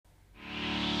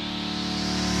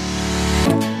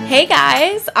Hey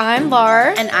guys, I'm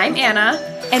Lar. And I'm Anna.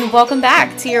 And welcome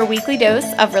back to your weekly dose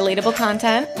of relatable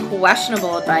content,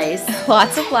 Questionable advice,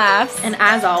 lots of laughs, and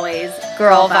as always,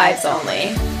 girl vibes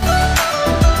only.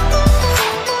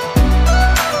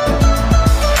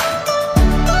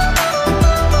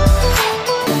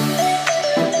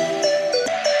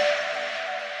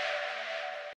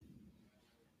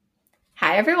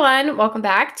 Hi everyone, welcome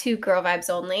back to Girl Vibes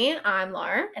Only. I'm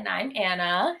Lar. And I'm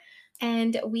Anna.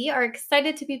 And we are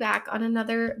excited to be back on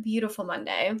another beautiful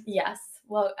Monday. Yes.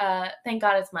 Well, thank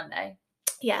God it's Monday.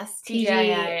 Yes.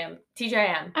 TGIM.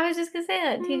 I was just going to say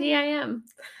that. TGIM.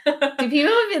 Do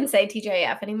people even say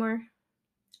TGIF anymore?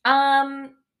 I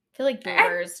feel like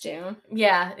boomers do.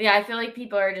 Yeah. I feel like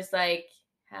people are just like,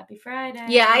 Happy Friday.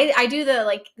 Yeah, I do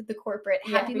the corporate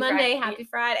Happy Monday, Happy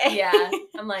Friday. Yeah.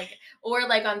 I'm like, or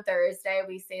like on Thursday,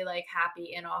 we say like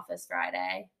Happy In-Office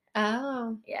Friday.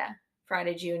 Oh. Yeah.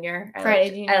 Friday Junior.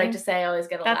 Junior. I like to say I always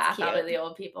get a laugh cute. out of the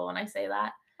old people when I say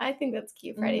that. I think that's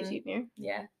cute. Friday Junior.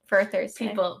 Yeah. For Thursday.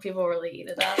 People really eat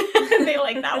it up. They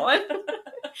like that one.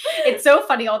 It's so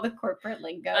funny, all the corporate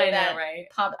lingo. I know, right?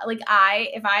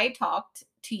 If I talked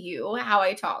to you how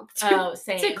I talk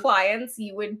to clients,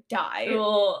 you would die.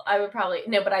 Well, I would probably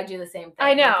but I do the same thing.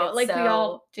 I know, we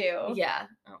all do. Yeah.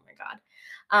 Oh my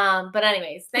God. But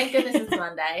anyways, thank goodness it's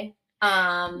Monday.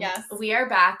 Yes. We are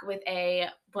back with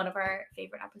one of our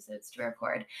favorite episodes to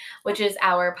record, which is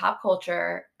our pop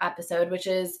culture episode, which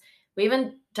is we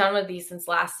haven't done with these since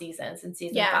last season, since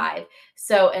season 5.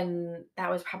 So, and that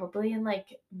was probably in like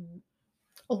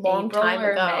a long time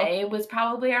ago. May was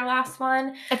probably our last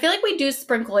one. I feel like we do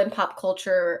sprinkle in pop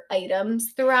culture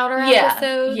items throughout our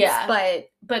episodes,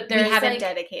 but we haven't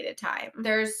dedicated time.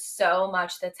 There's so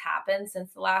much that's happened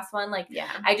since the last one.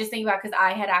 I just think about, because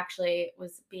I had actually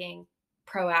was being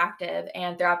proactive,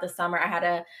 and throughout the summer I had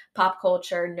a pop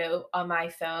culture note on my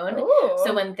phone. Ooh.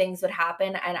 So when things would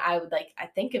happen and I would I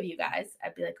think of you guys,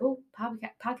 I'd be like, oh,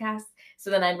 podcast. So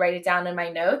then I'd write it down in my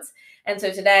notes. And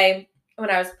so today, when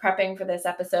I was prepping for this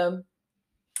episode,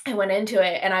 I went into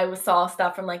it and I saw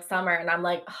stuff from summer, and I'm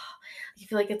like, oh, I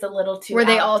feel like it's a little too Were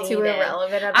they outdated. all too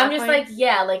irrelevant at that I'm just point?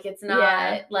 it's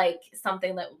not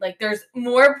something that there's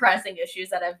more pressing issues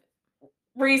that have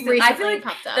recently I feel like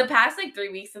popped up. The past 3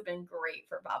 weeks have been great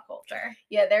for pop culture.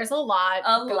 Yeah, there's a lot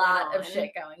of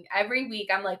shit going. Every week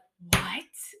I'm like, what?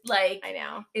 I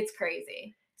know. It's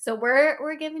crazy. So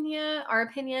we're giving you our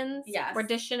opinions. Yes. We're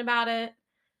dishing about it.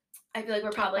 I feel like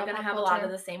we're probably going to have a lot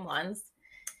of the same ones.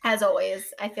 As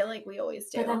always. I feel like we always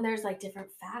do. But then there's different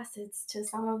facets to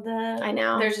some of the... I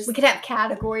know. We could have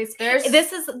categories.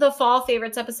 This is the fall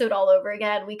favorites episode all over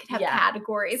again. We could have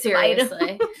categories.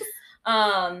 Seriously.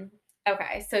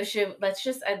 Okay, so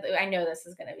I know this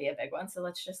is going to be a big one, so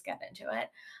let's just get into it.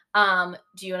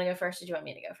 Do you want to go first, or do you want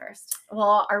me to go first?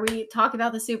 Well, are we talking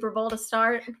about the Super Bowl to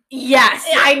start? Yes.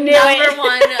 I knew Number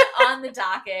one on the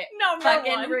docket.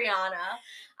 Fucking Rihanna.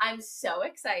 I'm so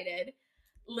excited.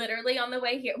 Literally on the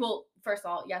way here. Well, first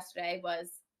of all, yesterday was,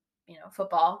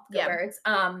 football. Go Birds.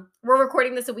 We're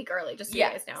recording this a week early, just so you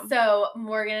guys know. So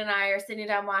Morgan and I are sitting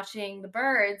down watching the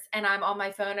Birds, and I'm on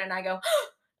my phone, and I go,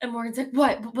 and Morgan's like,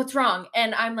 what? What's wrong?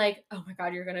 And I'm like, oh my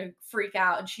God, you're going to freak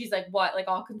out. And she's like, what?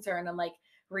 All concerned. I'm like,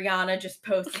 Rihanna just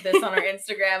posted this on her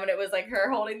Instagram, and it was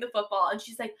her holding the football. And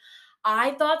she's like,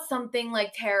 I thought something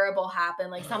terrible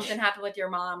happened. Something happened with your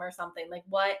mom or something.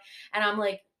 What? And I'm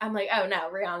like, oh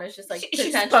no, Rihanna's just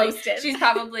potentially, she's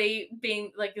probably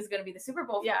being is going to be the Super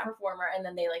Bowl performer. And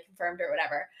then they confirmed or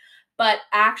whatever. But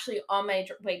actually, on my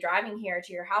way driving here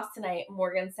to your house tonight,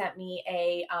 Morgan sent me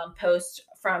a post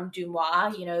from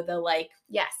Dumois, the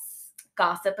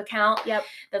gossip account. Yep.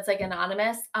 That's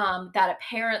anonymous. That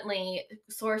apparently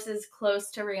sources close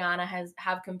to Rihanna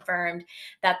have confirmed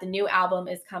that the new album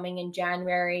is coming in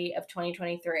January of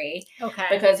 2023. Okay.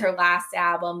 Because her last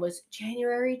album was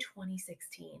January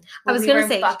 2016. I was going to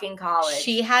say, fucking college.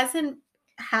 She hasn't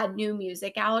had new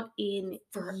music out in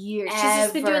years. She's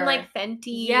just been doing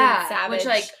Fenty, and Savage,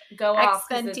 which go off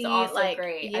Fenty, it's also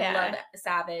great. I love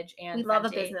Savage and we Fenty. love a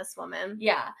businesswoman.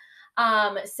 Yeah.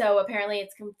 So apparently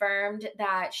it's confirmed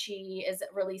that she is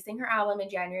releasing her album in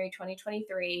January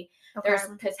 2023. Okay. There's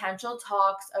potential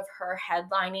talks of her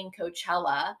headlining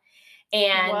Coachella,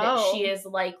 and she is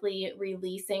likely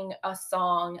releasing a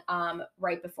song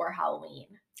right before Halloween.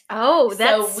 Oh,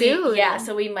 that's soon.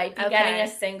 So we might be getting a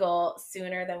single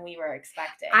sooner than we were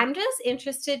expecting. I'm just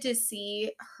interested to see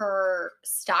her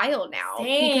style now.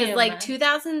 Same. Because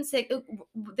 2006,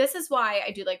 this is why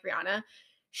I do like Rihanna.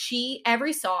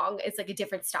 Every song is a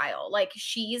different style.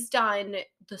 She's done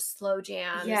the slow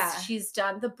jams. Yeah. She's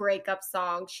done the breakup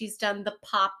song. She's done the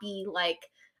poppy,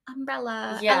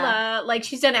 Umbrella, Yeah. Ella, like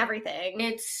she's done everything.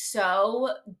 It's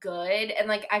so good. And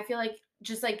like I feel like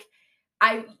just like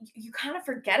you kind of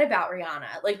forget about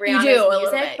Rihanna, like Rihanna's You do, a music,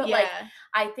 little bit, but yeah. like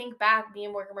I think back, me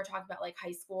and Morgan were talking about like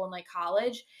high school and like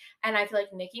college, and I feel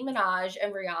like Nicki Minaj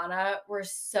and Rihanna were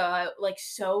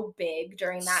so big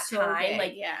during that So time. big,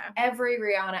 like yeah. every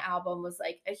Rihanna album was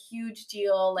like a huge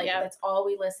deal. Like Yep. that's all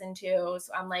we listened to.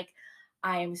 So I'm like,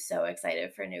 I am so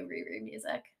excited for new Riri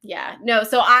music. Yeah. No,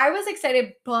 so I was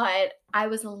excited, but I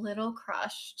was a little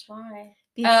crushed. Why?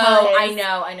 Because I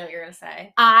know what you're gonna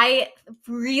say. I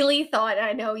really thought,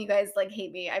 I know you guys like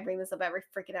hate me, I bring this up every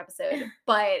freaking episode,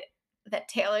 but that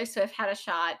Taylor Swift had a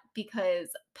shot because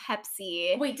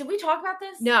Pepsi. Wait, did we talk about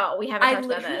this? No, we haven't talked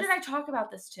about this. Who did I talk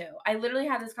about this to? I literally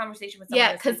had this conversation with someone.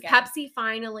 Yeah, because Pepsi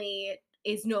finally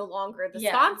is no longer the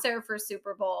sponsor for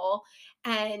Super Bowl,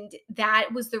 and that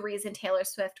was the reason Taylor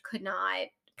Swift could not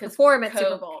perform at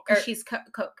Super Bowl because she's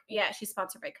Coke. Yeah, she's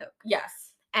sponsored by Coke.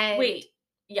 Yes. And wait.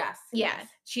 Yes. Yeah.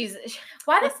 She's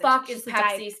why the fuck is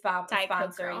Pepsi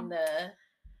sponsoring the?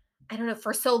 I don't know.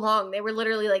 For so long, they were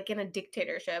literally like in a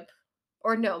dictatorship,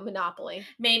 or no, monopoly.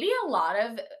 Maybe a lot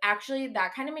of actually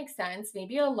that kind of makes sense.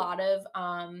 Maybe a lot of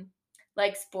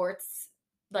like sports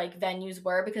like venues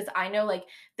were, because I know like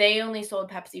they only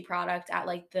sold Pepsi product at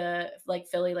like the like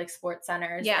Philly like sports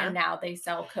centers, and now they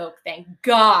sell Coke, thank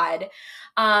God.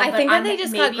 I think that they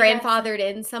just got grandfathered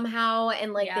in somehow,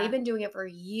 and like they've been doing it for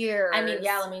years. I mean,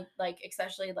 let me like,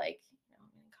 especially like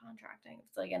contracting,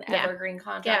 it's like an evergreen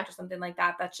contract or something like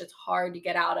that, that's just hard to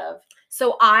get out of.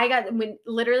 So I got, when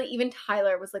literally even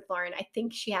Tyler was like, Lauren, I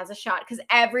think she has a shot, because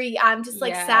I'm just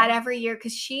like sad every year,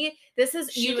 because you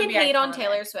can hate on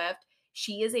Taylor Swift,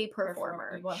 she is a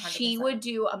performer. 100%. She would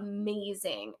do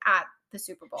amazing at the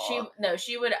Super Bowl. She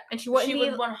would, and she would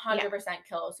 100%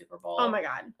 kill a Super Bowl. Oh my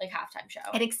God, like halftime show,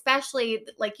 and especially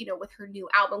like with her new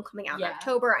album coming out in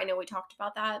October. I know we talked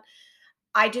about that.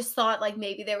 I just thought like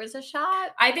maybe there was a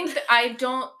shot. I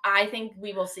think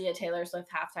we will see a Taylor Swift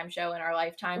halftime show in our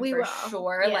lifetime for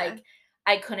sure. Yeah. Like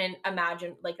I couldn't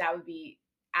imagine, like that would be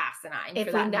asinine if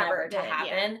for that never to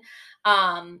happen.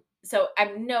 Yeah. So I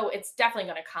know it's definitely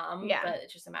going to come, but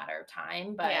it's just a matter of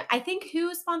time. But I think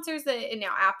who sponsors it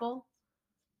now? Apple,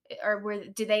 or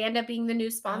did they end up being the new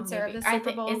sponsor of the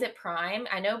Super Bowl? Is it Prime?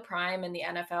 I know Prime and the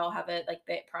NFL have it. Like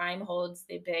Prime holds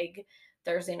the big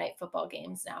Thursday night football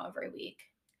games now every week.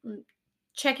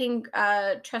 Checking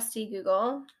trusty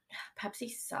Google. Pepsi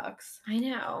sucks. I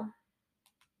know.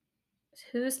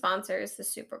 Who sponsors the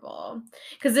Super Bowl?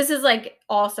 Because this is like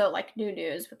also like new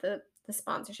news with the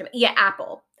sponsorship. Yeah,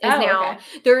 Apple is now.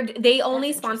 Okay. They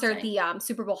only sponsor the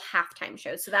Super Bowl halftime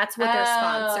show, so that's what they're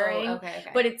sponsoring. Okay.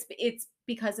 But it's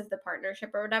because of the partnership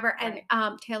or whatever. Right.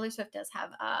 And Taylor Swift does have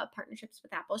partnerships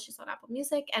with Apple. She's on Apple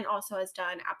Music and also has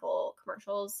done Apple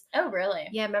commercials. Oh, really?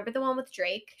 Yeah, remember the one with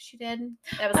Drake she did?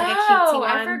 That was like a cutesy one.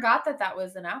 I forgot that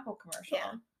was an Apple commercial.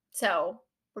 Yeah. So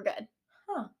we're good.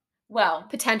 Huh. Well,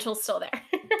 potential's still there.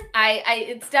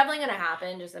 It's definitely going to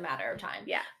happen, just a matter of time.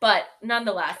 Yeah. But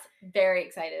nonetheless, very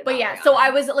excited. But yeah, Rihanna. So I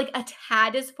was like a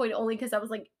tad disappointed, only because I was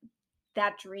like,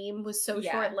 that dream was so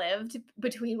short-lived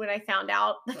between when I found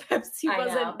out the Pepsi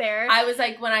wasn't there. I was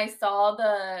like, when I saw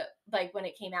when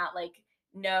it came out, like,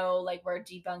 no, like we're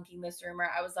debunking this rumor,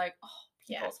 I was like, oh,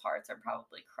 people's hearts are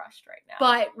probably crushed right now.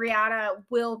 But Rihanna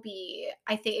will be,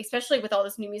 I think, especially with all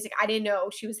this new music. I didn't know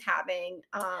she was having.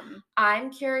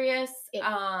 I'm curious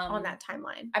on that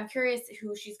timeline. I'm curious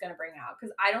who she's going to bring out,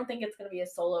 because I don't think it's going to be a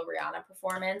solo Rihanna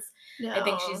performance. No. I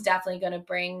think she's definitely going to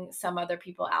bring some other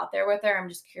people out there with her. I'm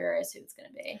just curious who it's going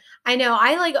to be. I know.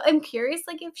 I'm curious,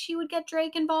 like if she would get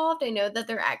Drake involved. I know that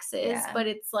they're exes, but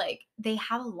it's like they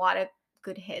have a lot of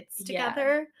good hits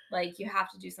together. Like you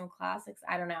have to do some classics.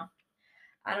 I don't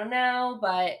know,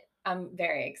 but I'm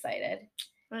very excited.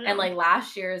 And like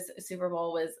last year's Super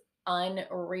Bowl was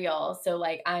unreal. So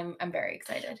like I'm very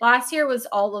excited. Last year was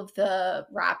all of the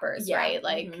rappers, right?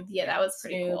 Like that was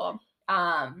pretty cool.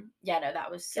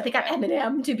 That was so they got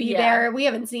Eminem to be there. We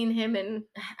haven't seen him in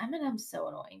Eminem's so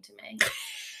annoying to me.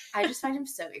 I just find him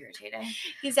so irritating.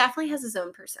 He definitely has his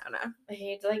own persona.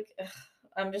 He's like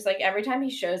I'm just like, every time he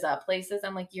shows up places,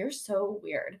 I'm like, you're so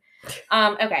weird.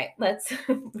 Okay, let's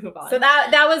move on. So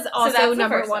that was also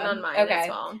number one on mine as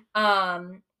well.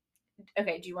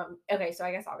 Okay, so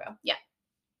I guess I'll go. Yeah.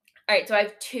 All right, so I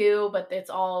have two, but it's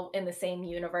all in the same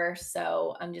universe,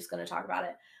 so I'm just going to talk about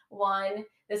it. One,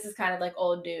 this is kind of like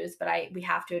old news, but we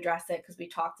have to address it because we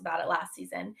talked about it last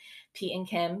season. Pete and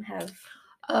Kim have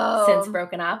since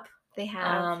broken up. They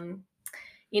have.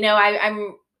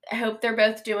 I hope they're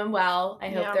both doing well. I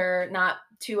hope they're not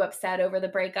too upset over the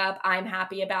breakup. I'm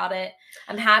happy about it.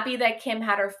 I'm happy that Kim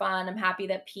had her fun. I'm happy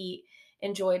that Pete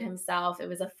enjoyed himself. It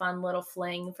was a fun little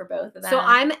fling for both of them. So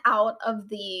I'm out of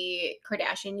the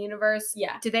Kardashian universe.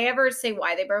 Yeah. Did they ever say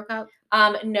why they broke up?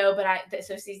 No, but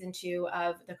so season 2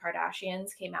 of The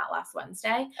Kardashians came out last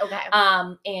Wednesday. Okay.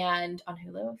 And on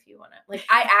Hulu, if you want to, like,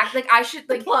 I act like I should,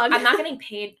 like, plug. I'm not getting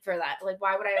paid for that. Like,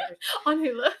 why would I ever? On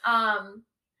Hulu.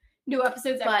 New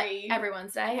episodes every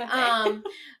Wednesday. Wednesday.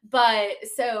 But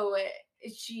so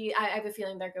I have a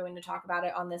feeling they're going to talk about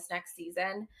it on this next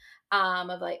season,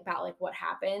 of like about like what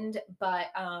happened. But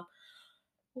oh,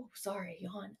 sorry,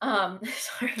 yawn.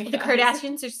 Sorry. The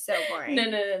Kardashians are so boring.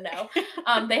 No.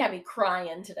 They had me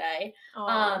crying today.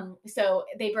 Aww. So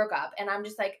they broke up, and I'm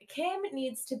just like, Kim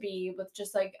needs to be with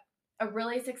just like a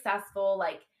really successful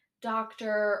like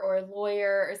doctor or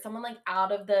lawyer or someone like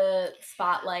out of the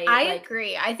spotlight. I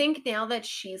agree. I think now that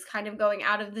she's kind of going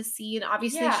out of the scene,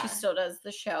 obviously she still does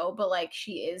the show, but like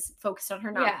she is focused on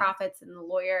her nonprofits and the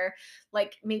lawyer.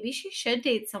 Like maybe she should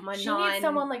date someone. She needs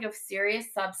someone like of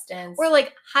serious substance, or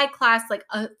like high class, like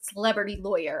a celebrity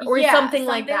lawyer or something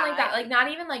like that. Like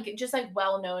not even like just like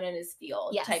well known in his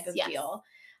field type of deal.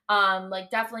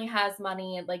 Like definitely has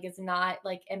money and like is not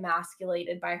like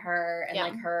emasculated by her and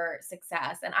like her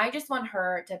success. And I just want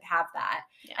her to have that.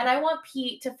 Yeah. And I want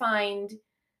Pete to find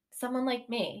someone like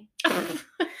me. I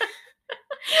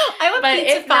want Pete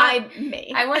to find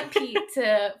me. I want Pete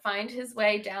to find his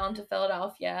way down to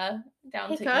Philadelphia,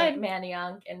 down to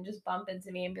Manayunk, and just bump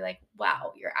into me and be like,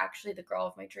 wow, you're actually the girl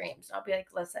of my dreams. And I'll be like,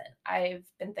 listen, I've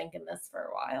been thinking this for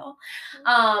a while.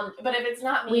 But if it's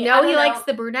not me, we know he likes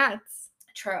the brunettes.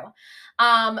 True.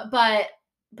 But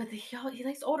he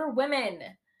likes older women.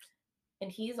 And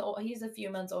he's a few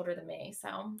months older than me,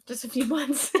 so just a few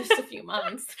months.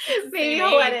 Maybe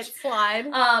I'll let it slide.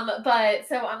 But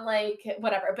so I'm like,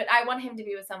 whatever. But I want him to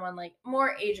be with someone like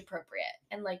more age appropriate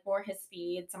and like more his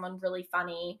speed, someone really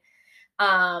funny.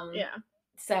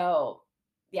 So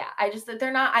yeah, I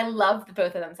love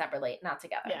both of them separately, not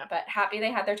together. Yeah. But happy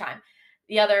they had their time.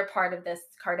 The other part of this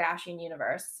Kardashian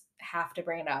universe, have to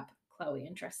bring it up. Khloe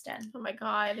and Tristan. Oh my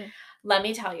God. Let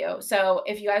me tell you. So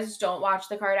if you guys don't watch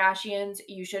the Kardashians,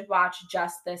 you should watch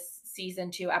just this season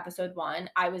 2, episode 1.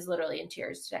 I was literally in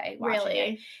tears today watching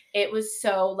it. It was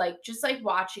so like, just like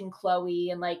watching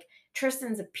Khloe and like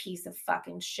Tristan's a piece of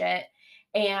fucking shit.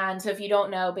 And so if you don't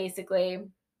know, basically,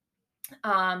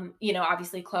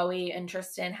 obviously Khloe and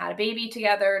Tristan had a baby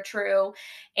together, True.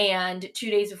 And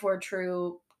 2 days before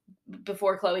Khloe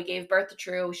gave birth to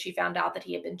True, she found out that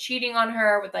he had been cheating on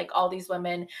her with like all these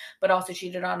women, but also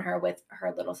cheated on her with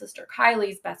her little sister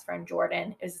Kylie's best friend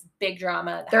Jordan. It was big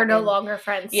drama. They're no longer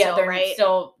friends. Yeah, they're right.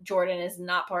 Still, Jordan is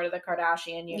not part of the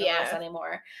Kardashian universe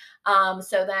anymore.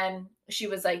 So then she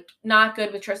was like not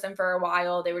good with Tristan for a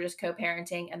while. They were just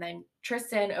co-parenting, and then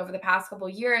Tristan over the past couple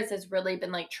of years has really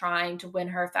been like trying to win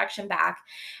her affection back.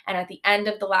 And at the end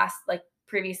of the last like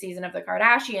previous season of the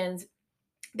Kardashians,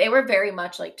 they were very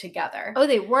much like together. Oh,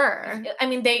 they were. I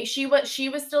mean, she was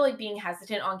still like being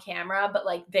hesitant on camera, but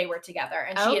like they were together,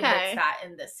 and she admits that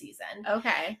in this season.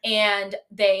 Okay. And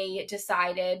they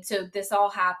decided, so this all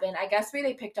happened. I guess where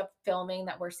they picked up filming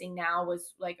that we're seeing now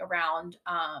was like around,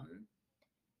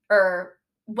 or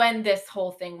when this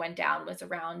whole thing went down was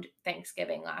around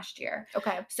Thanksgiving last year.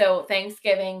 Okay. So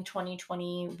Thanksgiving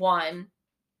 2021.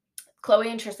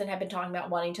 Khloe and Tristan had been talking about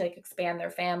wanting to like expand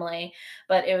their family,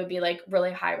 but it would be like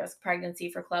really high risk pregnancy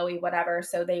for Khloe, whatever.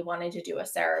 So they wanted to do a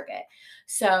surrogate.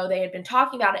 So they had been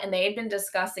talking about it and they had been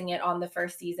discussing it on the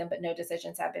first season, but no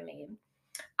decisions had been made.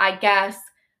 I guess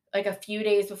like a few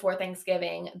days before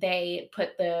Thanksgiving, they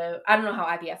put I don't know how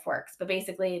IVF works, but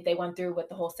basically they went through with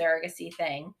the whole surrogacy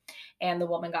thing, and the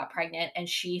woman got pregnant, and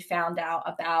she found out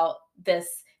about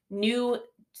this new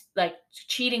like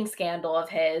cheating scandal of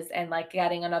his and like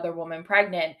getting another woman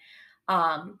pregnant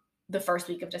the first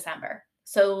week of December.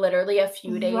 So literally a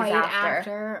few days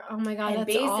after. Oh my God, and that's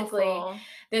basically awful.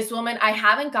 This woman, I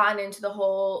haven't gotten into the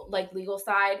whole like legal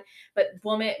side, but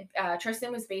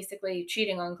Tristan was basically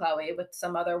cheating on Khloe with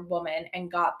some other woman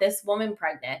and got this woman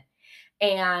pregnant.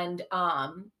 And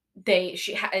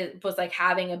she was like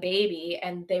having a baby,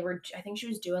 and I think she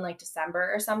was due in like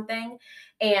December or something.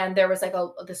 And there was like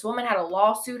this woman had a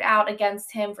lawsuit out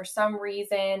against him for some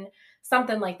reason,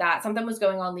 something like that. Something was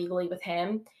going on legally with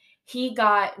him. He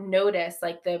got notice,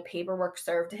 like the paperwork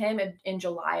served to him in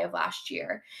July of last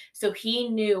year. So he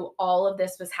knew all of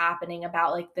this was happening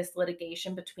about like this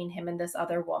litigation between him and this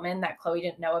other woman that Khloe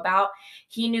didn't know about.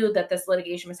 He knew that this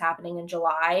litigation was happening in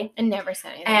July. And never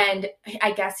said anything. And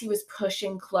I guess he was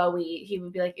pushing Khloe. He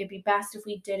would be like, it'd be best if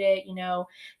we did it,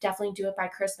 definitely do it by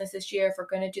Christmas this year if we're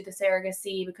going to do the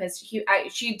surrogacy, because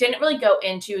she didn't really go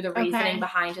into the reasoning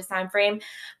behind his time frame.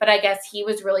 But I guess he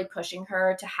was really pushing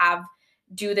her to have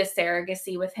do the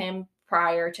surrogacy with him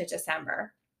prior to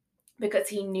December, because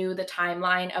he knew the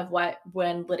timeline of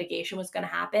when litigation was going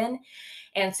to happen.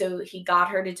 And so he got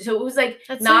her to, so it was like,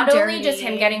 that's not only just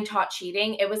him getting caught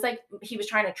cheating, it was like he was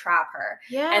trying to trap her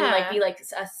and like be like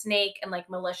a snake and like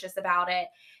malicious about it.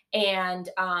 And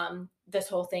this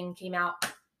whole thing came out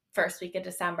first week of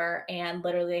December, and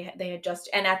literally they had just,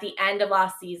 and at the end of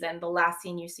last season, the last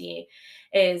scene you see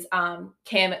is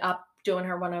Kim up doing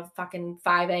her one of fucking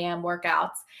 5 a.m.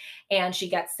 workouts, and she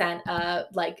gets sent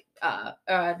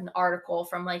an article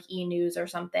from like E! News or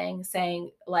something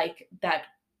saying like that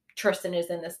Tristan is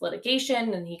in this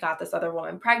litigation and he got this other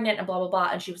woman pregnant and blah, blah, blah.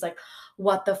 And she was like,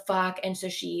 what the fuck? And so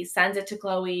she sends it to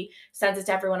Chloe, sends it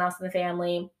to everyone else in the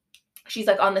family. She's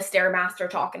like on the Stairmaster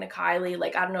talking to Kylie,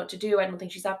 like, I don't know what to do. I don't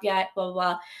think she's up yet, blah, blah,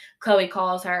 blah. Chloe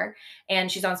calls her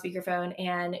and she's on speakerphone,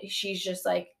 and she's just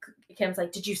like, Kim's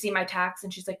like, did you see my text?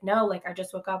 And she's like, no, like, I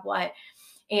just woke up. What?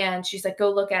 And she's like,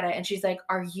 go look at it. And she's like,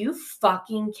 are you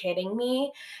fucking kidding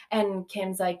me? And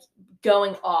Kim's like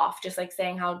going off, just like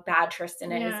saying how bad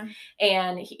Tristan is.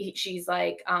 And she's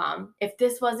like, if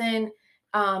this wasn't,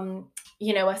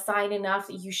 a sign enough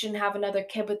that you shouldn't have another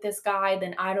kid with this guy,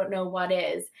 then I don't know what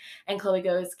is. And Chloe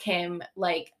goes, Kim,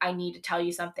 like, I need to tell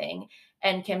you something.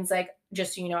 And Kim's like,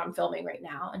 just so you know, I'm filming right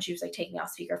now. And she was like taking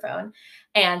off speakerphone.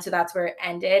 And so that's where it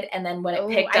ended. And then when it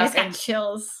picked up, I just got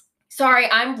chills. Sorry,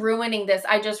 I'm ruining this.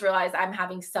 I just realized I'm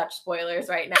having such spoilers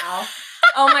right now.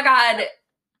 Oh my God.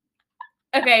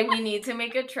 Okay, we need to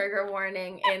make a trigger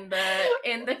warning in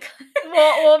the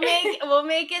we'll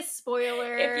make a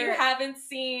spoiler. If you haven't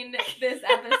seen this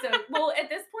episode, well, at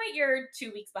this point you're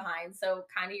 2 weeks behind, so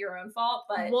kind of your own fault,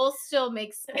 but we'll still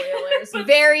make spoilers.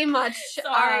 Very much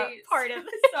part of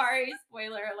it. Sorry,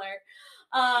 spoiler alert.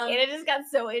 And it just got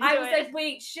so into it. I was like,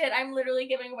 wait, shit, I'm literally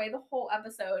giving away the whole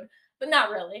episode. But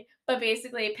not really. But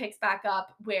basically it picks back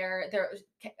up where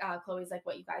Chloe's like,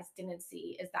 what you guys didn't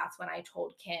see is that's when I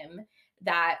told Kim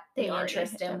that me and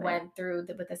Tristan went through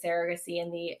with the surrogacy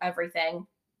and the everything.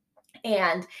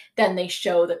 And then they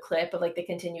show the clip of like the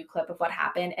continued clip of what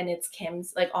happened. And it's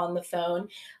Kim's like on the phone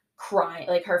crying,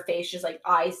 like her face just like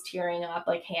eyes tearing up,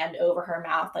 like hand over her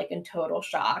mouth, like in total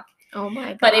shock. Oh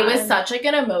my God. But it was such like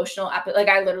an emotional episode. Like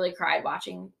I literally cried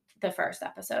watching the first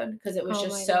episode because it was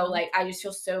just so like, I just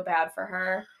feel so bad for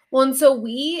her. Well, and so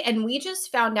we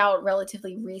just found out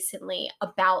relatively recently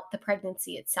about the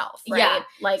pregnancy itself, right? Yeah.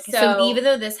 Like, so even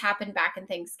though this happened back in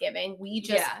Thanksgiving, we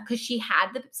just, because she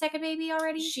had the second baby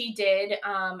already? She did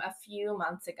a few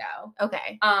months ago.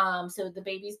 Okay. So the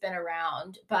baby's been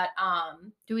around, but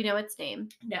do we know its name?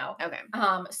 No. Okay.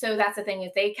 So that's the thing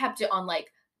is they kept it on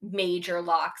like major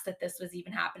locks that this was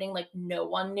even happening. Like no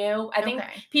one knew. I think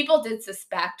people did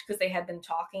suspect because they had been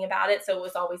talking about it. So it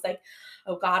was always like,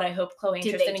 oh God, I hope Chloe and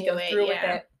Tristan go through with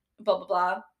it. Blah, blah,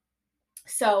 blah.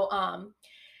 So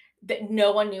that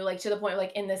no one knew, like to the point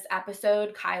like in this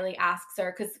episode, Kylie asks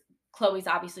her, because Chloe's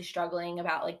obviously struggling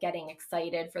about like getting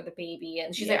excited for the baby.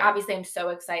 And she's like, obviously I'm so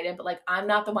excited, but like, I'm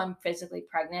not the one physically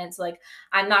pregnant. So like,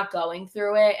 I'm not going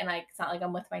through it. And like, it's not like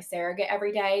I'm with my surrogate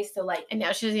every day. So like, and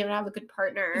now she doesn't even have a good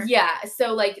partner. Yeah.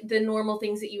 So like the normal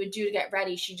things that you would do to get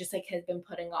ready, she just like has been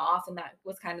putting off. And that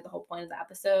was kind of the whole point of the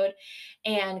episode.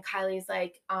 And Kylie's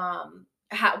like,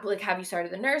 have you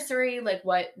started the nursery? Like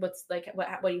what's like,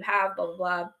 what do you have? Blah, blah,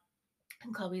 blah.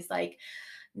 And Chloe's like,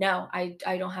 no, I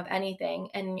don't have anything.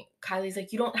 And Kylie's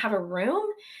like, you don't have a room?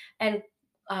 And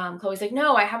Chloe's like,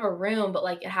 no, I have a room, but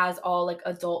like it has all like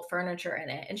adult furniture in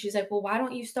it. And she's like, well, why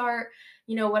don't you start,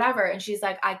 whatever. And she's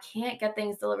like, I can't get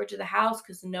things delivered to the house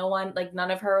because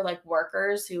none of her like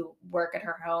workers who work at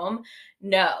her home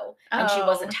know. And she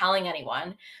wasn't telling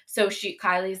anyone. So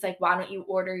Kylie's like, why don't you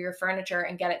order your furniture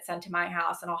and get it sent to my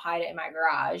house and I'll hide it in my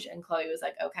garage. And Chloe was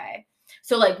like, okay.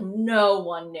 So like no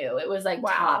one knew. It was like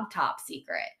top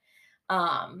secret.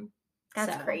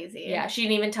 That's crazy. Yeah, she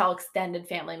didn't even tell extended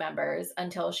family members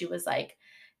until she was like,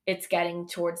 it's getting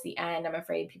towards the end. I'm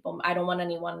afraid I don't want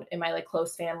anyone in my like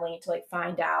close family to like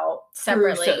find out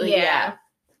separately. Yeah.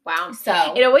 Wow.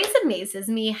 So it always amazes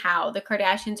me how the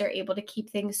Kardashians are able to keep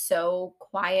things so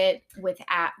quiet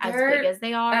as big as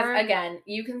they are. Again,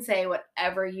 you can say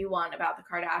whatever you want about the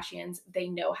Kardashians. They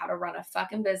know how to run a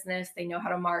fucking business. They know how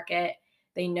to market.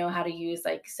 They know how to use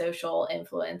like social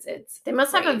influence. They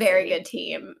must have a very good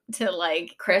team to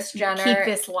like Kris Jenner. Keep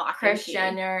this locked. Kris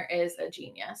Jenner is a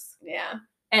genius. Yeah.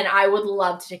 And I would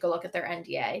love to take a look at their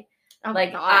NDA. Oh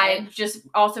like I just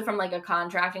also from like a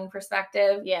contracting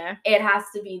perspective, it has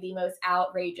to be the most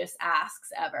outrageous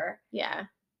asks ever. Yeah.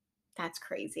 That's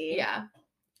crazy. Yeah.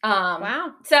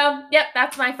 Wow. So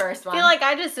that's my first one. I feel like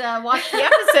I just watched the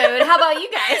episode. How about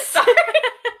you guys? Sorry.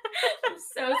 I'm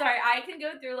so sorry. I can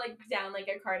go through like down like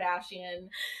a Kardashian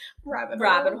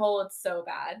rabbit hole. It's so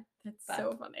bad. That's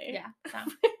so funny. Yeah.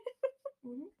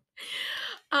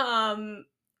 So.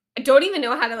 I don't even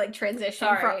know how to like transition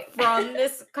from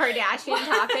this Kardashian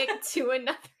topic to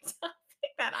another topic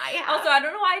that I have. Also, I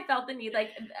don't know why I felt the need. Like,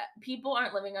 people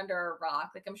aren't living under a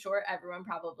rock. Like, I'm sure everyone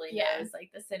probably knows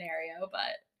like the scenario,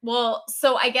 but. Well,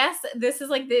 so I guess this is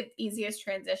like the easiest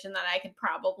transition that I could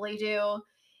probably do.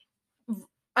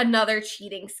 Another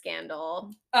cheating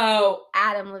scandal. Oh,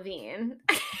 Adam Levine.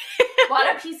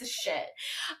 What a piece of shit.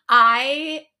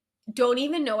 I don't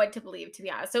even know what to believe, to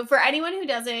be honest. So for anyone who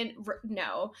doesn't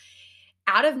know,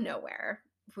 out of nowhere,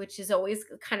 which is always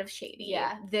kind of shady,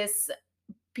 this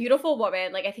beautiful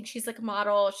woman, like I think she's like a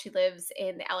model. She lives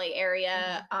in the LA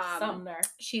area. Sumner.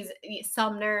 She's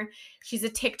Sumner. She's a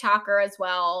TikToker as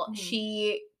well. Mm-hmm.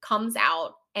 She comes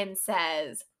out and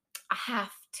says, I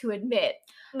have to admit.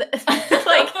 Like,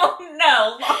 oh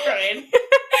no, Lauren.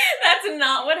 That's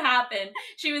not what happened.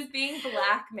 She was being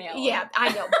blackmailed. Yeah, I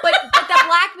know. But the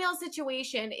blackmail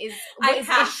situation is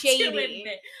shady. To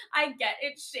admit, I get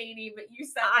it's shady, but you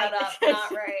set that up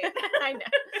not right. I know.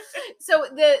 So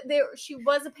she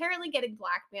was apparently getting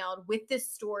blackmailed with this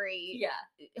story. Yeah.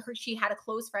 She had a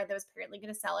close friend that was apparently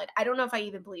going to sell it. I don't know if I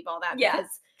even believe all that. Yeah,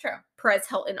 because true. Perez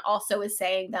Hilton also is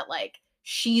saying that like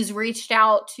she's reached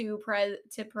out to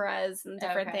Perez and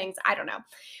different things. I don't know.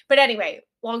 But anyway,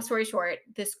 long story short,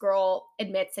 this girl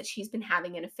admits that she's been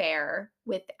having an affair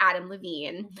with Adam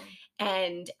Levine.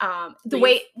 And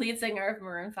lead singer of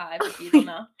Maroon 5, if you don't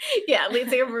know. Yeah,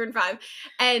 lead singer of Maroon 5.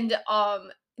 And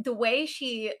the way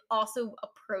she also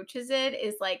approaches it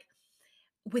is like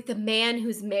with a man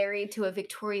who's married to a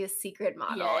Victoria's Secret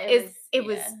model. Yeah, it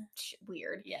was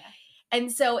weird. Yeah.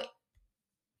 And so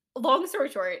long story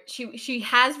short, she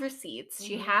has receipts.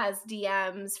 She has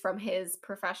DMs from his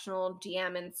professional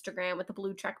GM Instagram with the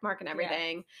blue check mark and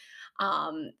everything.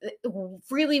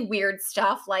 Really weird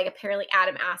stuff, like apparently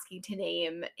Adam asking to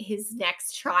name his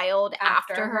next child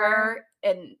after her,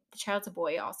 and the child's a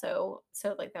boy also.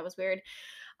 So like that was weird.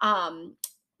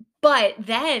 But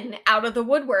then out of the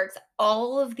woodworks,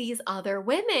 all of these other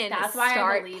women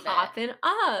start popping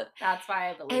up. That's why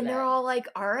I believe it. And they're all like,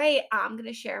 all right, I'm going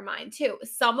to share mine too.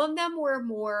 Some of them were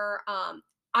more,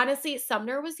 honestly,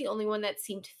 Sumner was the only one that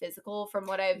seemed physical from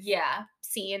what I've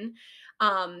seen,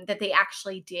 that they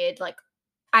actually did. Like,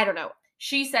 I don't know.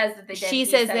 She says that they did. She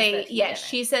says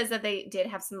she says that they did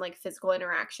have some like physical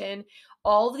interaction.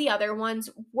 All of the other ones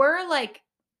were like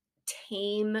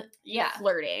tame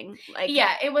flirting. Like,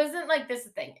 it wasn't like this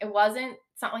thing.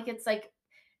 It's not like it's like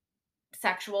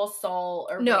sexual assault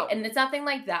or and it's nothing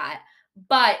like that.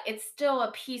 But it's still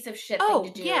a piece of shit thing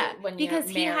to do when you're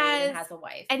married and has a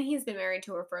wife. And he's been married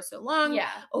to her for so long. Yeah.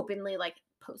 Openly like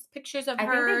post pictures of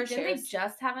her. Didn't they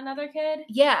just have another kid?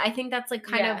 Yeah, I think that's like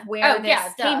kind of where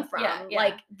this came from.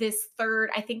 Like this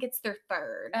third, I think it's their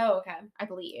third. Oh, okay. I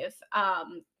believe.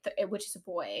 Which is a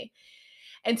boy.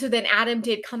 And so then Adam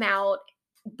did come out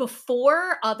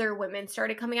before other women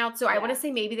started coming out. So I want to say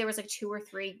maybe there was like 2 or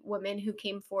 3 women who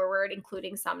came forward,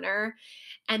 including Sumner.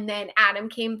 And then Adam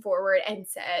came forward and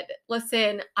said,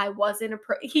 listen, I wasn't,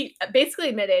 he basically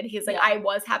admitted, he's like, I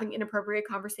was having inappropriate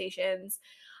conversations.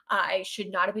 I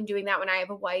should not have been doing that when I have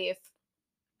a wife.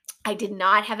 I did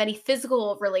not have any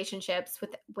physical relationships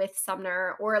with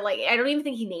Sumner, or like, I don't even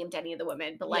think he named any of the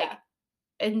women, but like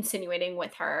insinuating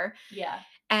with her. Yeah.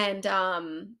 And,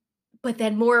 but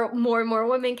then more and more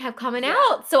women kept coming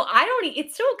out. So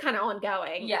it's still kind of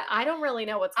ongoing. Yeah. I don't really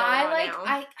know what's going on now.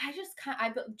 I just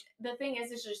the thing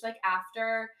is, it's just like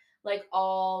after like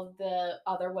all the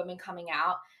other women coming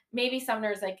out, maybe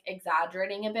Sumner's like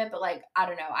exaggerating a bit, but like, I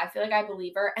don't know. I feel like I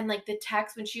believe her. And like the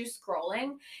text when she was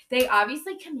scrolling, they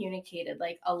obviously communicated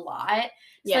like a lot.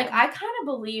 So like, I kind of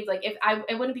believe like I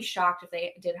wouldn't be shocked if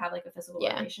they did have like a physical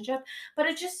relationship, but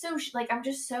it's just so like, I'm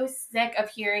just so sick of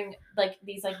hearing like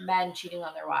these like men cheating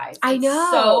on their wives. I know.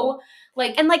 So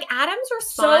like, and like Adam's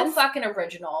response. So fucking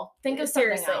original. Think of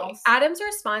something else. Adam's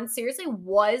response seriously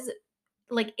was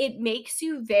like, it makes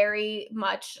you very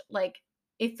much like,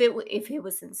 if it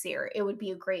was sincere, it would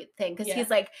be a great thing. Because he's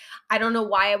like, I don't know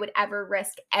why I would ever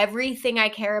risk everything I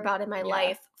care about in my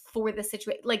life for the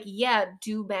situation. Like,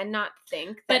 do men not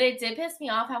think that? But it did piss me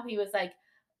off how he was like,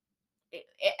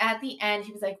 at the end,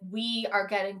 he was like, we are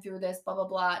getting through this, blah, blah,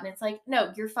 blah. And it's like,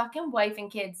 no, your fucking wife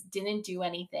and kids didn't do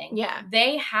anything. Yeah.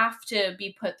 They have to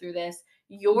be put through this.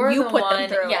 You put them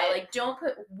through it. Like, don't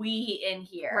put we in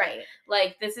here. Right.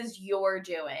 Like, this is your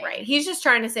doing. Right. He's just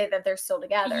trying to say that they're still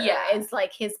together. Yeah. It's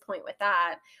like his point with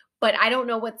that. But I don't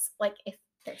know what's like, if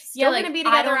they're still like, gonna be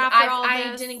together after all this.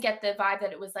 I didn't get the vibe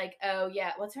that it was like, oh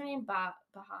yeah, what's her name? Baha.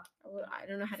 I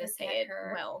don't know how to say it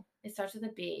well. It starts with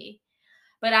a B.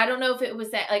 But I don't know if it was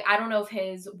that, like, I don't know if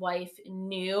his wife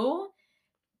knew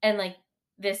and, like,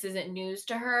 this isn't news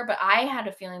to her, but I had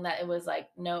a feeling that it was like,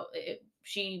 no,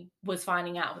 she was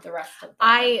finding out with the rest of them.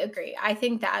 I agree. I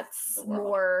think that's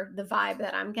more the vibe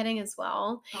that I'm getting as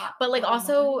well. But like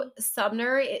also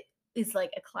Sumner is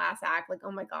like a class act. Like,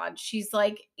 oh my God, she's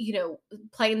like, you know,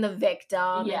 playing the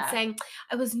victim and saying,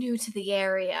 I was new to the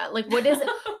area. Like, what does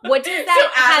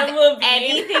that have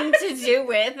anything to do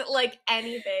with? Like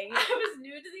anything. I was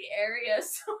new to the area,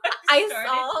 so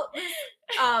I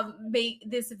saw make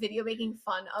this video making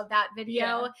fun of that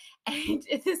video, and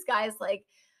this guy's like,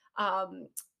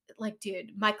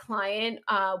 dude, my client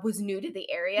was new to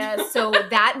the area, so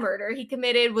that murder he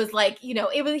committed was like, you know,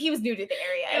 he was new to the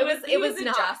area. It was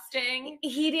not adjusting.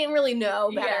 He didn't really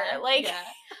know better. Like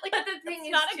but the thing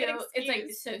is too, it's like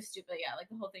so stupid. Yeah, like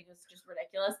the whole thing was just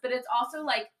ridiculous. But it's also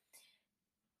like,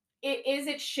 is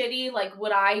it shitty? Like,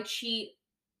 would I cheat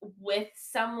with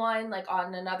someone like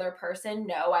on another person?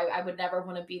 No, I would never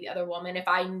want to be the other woman. If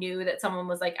I knew that someone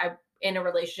was like in a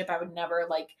relationship, I would never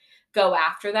like go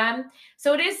after them.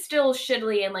 So it is still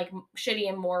shitty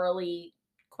and morally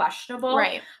questionable.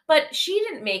 Right. But she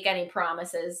didn't make any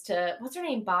promises to, what's her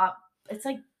name? It's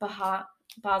like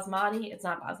Basmati. It's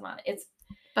not Basmati. It's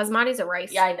Basmati's a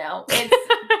rice. Yeah, I know. It's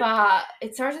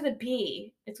it starts with a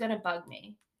B. It's gonna bug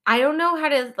me. I don't know how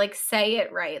to like say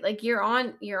it right. Like you're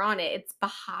on it. It's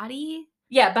Bahati.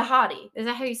 Yeah, Bahati. Is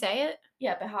that how you say it?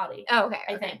 Yeah, Bahati. Oh, okay.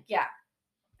 I think. Yeah.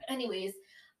 Anyways,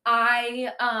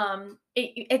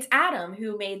 it's Adam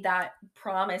who made that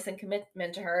promise and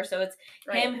commitment to her, so it's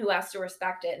him who has to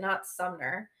respect it, not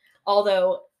Sumner.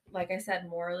 Although, like I said,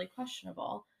 morally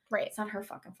questionable. Right. It's not her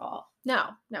fucking fault. No,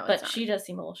 but she does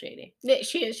seem a little shady.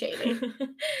 She is shady.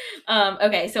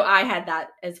 Okay, so I had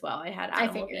that as well. I had Adam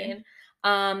I figured. Levine.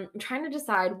 I'm trying to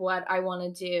decide what I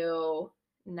want to do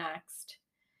next.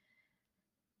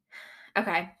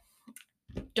 Okay.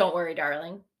 Don't Worry,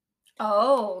 Darling.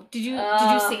 Oh, did you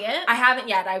see it? I haven't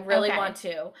yet. I really want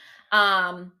to.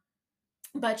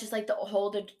 But just like the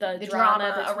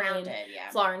drama around it,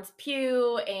 Florence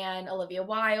Pugh and Olivia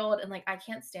Wilde, and like I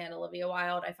can't stand Olivia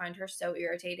Wilde. I find her so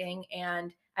irritating,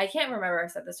 and I can't remember if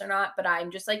I said this or not, but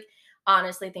I'm just like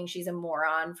honestly think she's a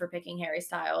moron for picking Harry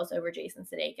Styles over Jason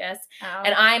Sudeikis. Oh.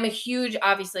 And I'm a huge,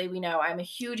 obviously we know I'm a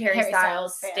huge Harry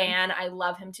Styles stan. I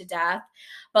love him to death,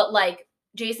 but like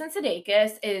Jason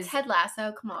Sudeikis is Ted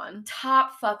Lasso, come on.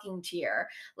 Top fucking tier.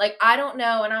 Like, I don't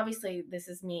know, and obviously this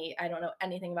is me. I don't know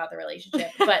anything about the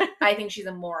relationship, but I think she's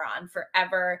a moron for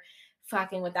ever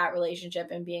fucking with that relationship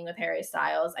and being with Harry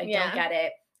Styles. I don't get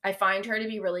it. I find her to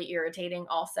be really irritating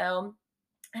also.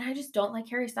 And I just don't like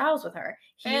Harry Styles with her.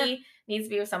 He needs to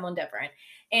be with someone different.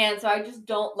 And so I just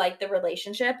don't like the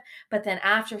relationship. But then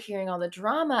after hearing all the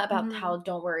drama about how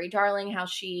Don't Worry, Darling, how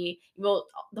the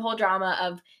whole drama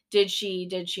of did she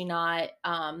not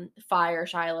fire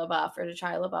Shia LaBeouf, or did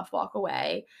Shia LaBeouf walk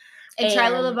away? And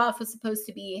Shia LaBeouf was supposed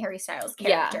to be Harry Styles'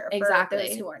 character. Yeah, exactly. For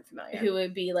those who aren't familiar. Who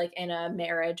would be like in a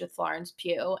marriage with Florence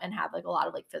Pugh and have like a lot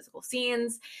of like physical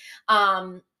scenes.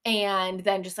 And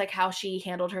then just like how she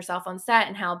handled herself on set,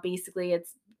 and how basically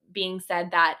it's being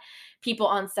said that people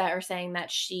on set are saying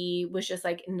that she was just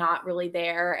like not really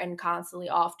there and constantly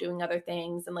off doing other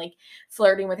things and like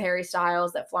flirting with Harry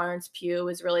Styles, that Florence Pugh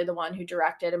is really the one who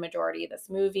directed a majority of this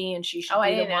movie and she should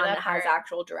be the one that has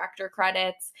actual director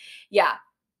credits. Yeah.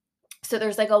 So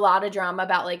there's like a lot of drama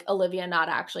about like Olivia not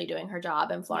actually doing her job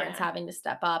and Florence having to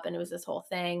step up, and it was this whole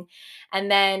thing.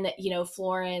 And then,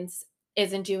 Florence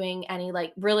isn't doing any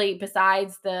like really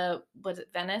besides was it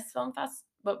Venice Film Fest?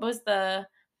 What was the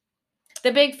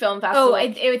big film festival? Oh,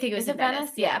 I think it was in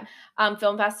Venice. Yeah.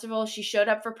 Film festival. She showed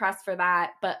up for press for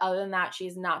that, but other than that,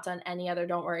 she's not done any other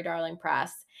Don't Worry, Darling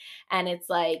press. And it's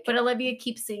like, but Olivia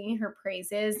keeps singing her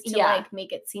praises to like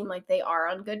make it seem like they are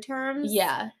on good terms.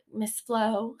 Yeah, Miss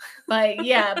Flo. But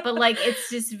but like it's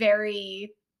just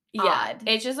very odd.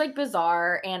 It's just like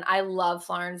bizarre. And I love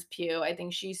Florence Pugh. I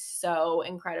think she's so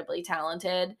incredibly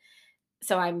talented.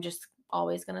 So I'm just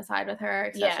always going to side with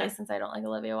her, especially since I don't like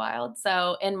Olivia Wilde.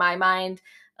 So in my mind,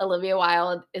 Olivia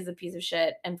Wilde is a piece of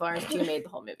shit and Florence Pugh made the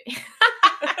whole movie.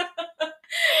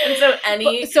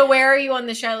 And so where are you on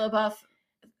the Shia LaBeouf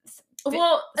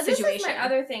situation? This is my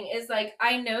other thing is like,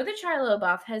 I know that Shia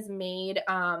LaBeouf has made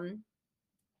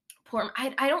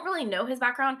I don't really know his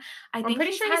background. I'm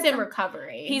pretty sure he's in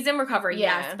recovery. He's in recovery,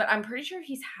 yes. But I'm pretty sure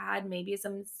he's had maybe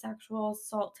some sexual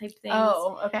assault type things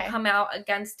come out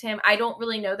against him. I don't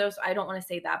really know those. I don't want to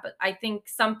say that, but I think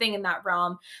something in that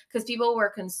realm, because people were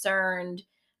concerned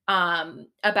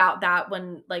about that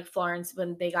when like Florence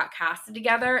when they got casted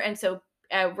together. And so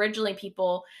originally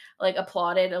people like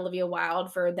applauded Olivia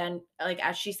Wilde for then, like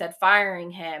as she said,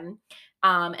 firing him.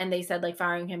 And they said like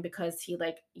firing him because he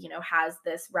like, has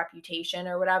this reputation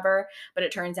or whatever. But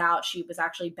it turns out she was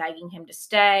actually begging him to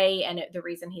stay. And the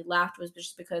reason he left was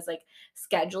just because like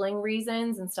scheduling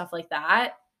reasons and stuff like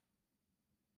that.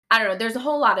 I don't know. There's a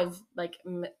whole lot of like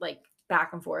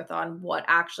back and forth on what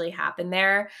actually happened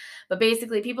there. But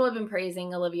basically, people have been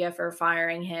praising Olivia for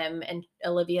firing him, and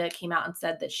Olivia came out and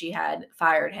said that she had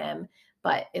fired him.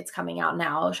 But it's coming out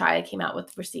now. Shia came out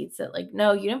with receipts that like,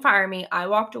 no, you didn't fire me. I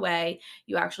walked away.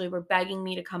 You actually were begging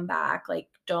me to come back. Like,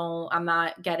 I'm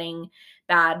not getting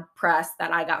bad press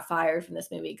that I got fired from this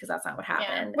movie because that's not what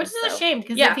happened. Yeah. Which is a shame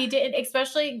because if he did,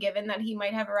 especially given that he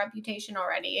might have a reputation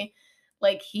already,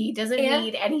 like he doesn't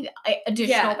need any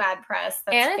additional bad press.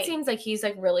 And it seems like he's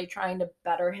like really trying to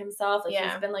better himself. Like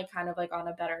he's been like kind of like on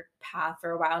a better path for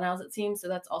a while now, as it seems. So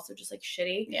that's also just like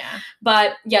shitty. Yeah.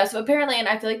 But yeah, so apparently, and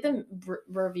I feel like the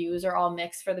reviews are all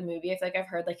mixed for the movie. I feel like I've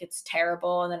heard like it's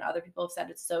terrible, and then other people have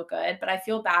said it's so good. But I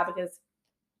feel bad because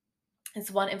this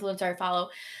one influencer I follow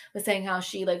was saying how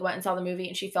she like went and saw the movie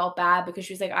and she felt bad because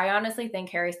she was like, I honestly think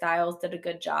Harry Styles did a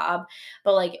good job.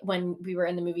 But like when we were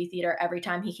in the movie theater, every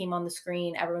time he came on the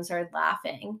screen, everyone started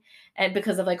laughing. And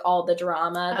because of like all the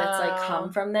drama that's like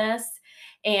come from this.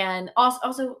 And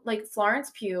also like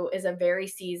Florence Pugh is a very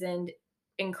seasoned,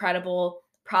 incredible,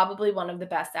 probably one of the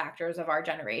best actors of our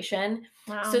generation.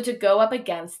 Wow. So to go up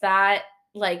against that,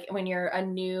 like when you're a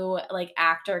new like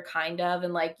actor kind of,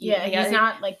 and like he's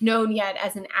not like known yet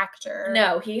as an actor.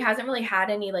 No, he hasn't really had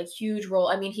any like huge role.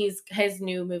 I mean, his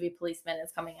new movie Policeman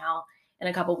is coming out in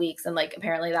a couple weeks, and like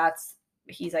apparently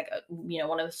he's like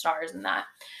one of the stars in that.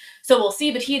 So we'll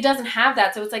see, but he doesn't have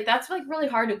that. So it's like that's like really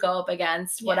hard to go up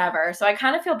against whatever. So I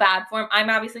kind of feel bad for him. I'm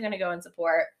obviously going to go and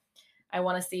support. I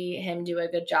want to see him do a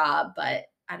good job, but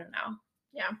I don't know.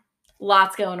 Yeah.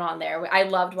 Lots going on there. I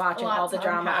loved watching all the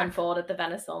drama unfold at the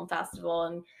Venice Film Festival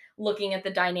and looking at the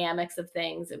dynamics of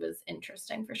things. It was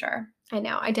interesting for sure. I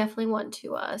know. I definitely want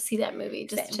to see that movie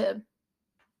just to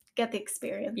get the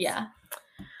experience. Yeah.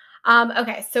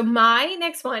 Okay, so my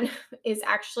next one is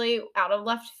actually out of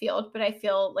left field, but I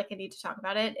feel like I need to talk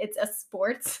about it. It's a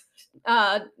sports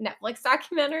Netflix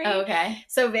documentary. Okay.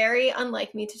 So very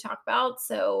unlike me to talk about.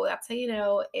 So that's how you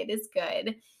know it is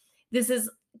good. This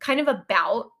is kind of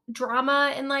about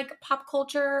drama and like pop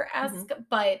culture-esque,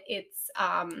 but it's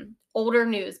older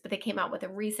news, but they came out with a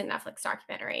recent Netflix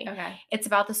documentary. Okay. It's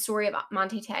about the story of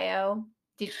Monte Teo.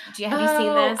 Have you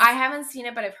seen this? I haven't seen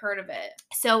it, but I've heard of it.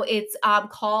 So it's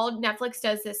called, Netflix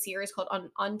does this series called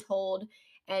Untold,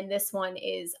 and this one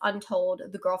is Untold,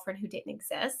 the girlfriend who didn't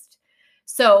exist.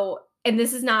 So, and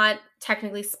this is not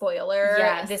technically spoiler.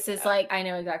 Yes. This is like, I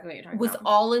know exactly what you're talking was about.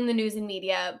 all in the news and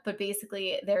media, but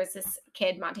basically there's this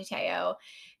kid, Monte Teo,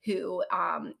 who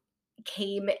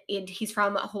came in, he's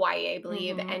from Hawaii, I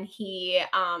believe, and he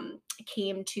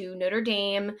came to Notre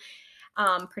Dame.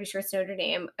 Pretty sure it's Notre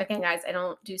Dame. Again, guys, I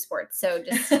don't do sports, so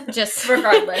just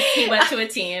regardless, he went to a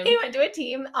team. He went to a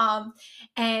team,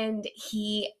 and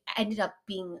he ended up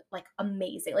being like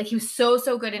amazing. Like he was so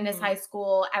good in his high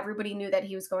school. Everybody knew that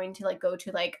he was going to like go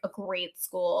to like a great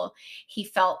school. He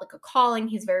felt like a calling.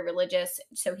 He's very religious,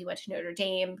 so he went to Notre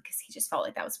Dame because he just felt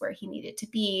like that was where he needed to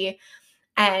be,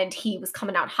 and he was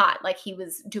coming out hot. Like he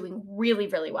was doing really,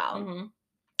 really well.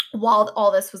 While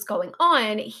all this was going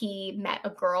on, he met a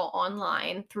girl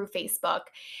online through Facebook.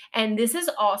 And this is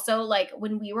also like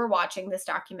when we were watching this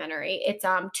documentary, it's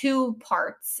 2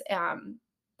 parts,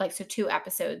 like so 2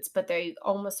 episodes, but they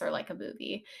almost are like a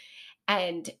movie.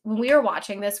 And when we were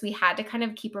watching this, we had to kind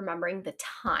of keep remembering the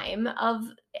time of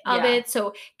it.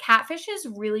 So catfishes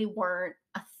really weren't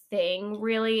a thing,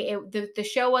 really. The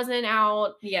show wasn't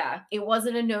out. Yeah. It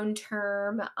wasn't a known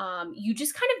term. You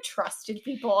just kind of trusted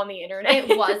people on the internet.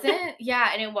 It wasn't.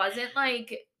 Yeah, and it wasn't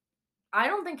like, I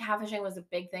don't think catfishing was a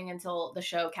big thing until the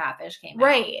show Catfish came out.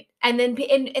 Right. And then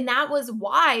and that was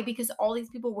why, because all these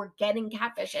people were getting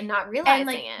catfish and not realizing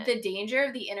it. The danger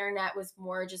of the internet was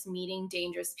more just meeting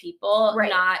dangerous people,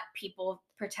 not people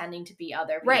pretending to be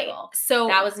other people. Right. So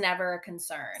that was never a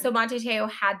concern. So Monte Teo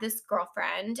had this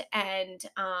girlfriend, and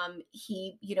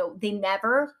he, they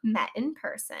never met in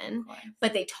person,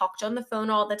 but they talked on the phone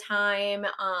all the time.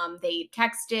 They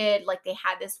texted, like they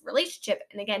had this relationship.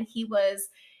 And again, he was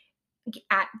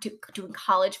doing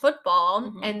college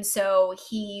football, and so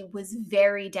he was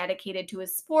very dedicated to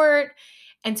his sport,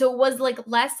 and so it was like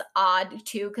less odd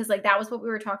too, because like that was what we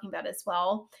were talking about as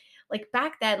well. Like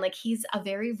back then, like he's a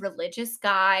very religious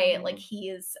guy, like he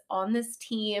is on this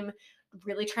team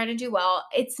really trying to do well.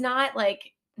 It's not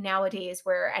like nowadays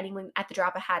where anyone at the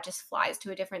drop of a hat just flies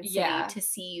to a different city to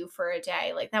see you for a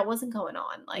day. Like that wasn't going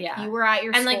on. Like you were at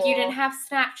your and school. like you didn't have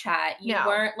Snapchat. You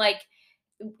weren't like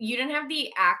you didn't have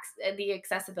the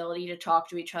accessibility to talk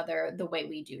to each other the way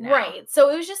we do now. Right. So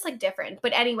it was just like different.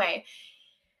 But anyway,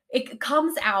 it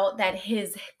comes out that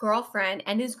his girlfriend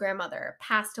and his grandmother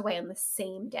passed away on the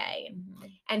same day. Mm-hmm.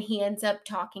 And he ends up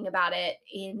talking about it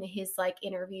in his like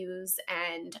interviews,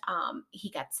 and he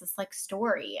gets this like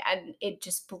story, and it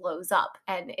just blows up.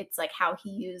 And it's like how he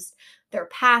used their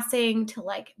passing to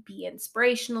like be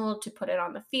inspirational, to put it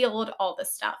on the field, all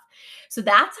this stuff. So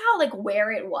that's how like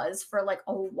where it was for like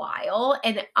a while.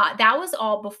 And that was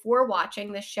all before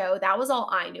watching the show. That was all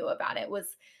I knew about it.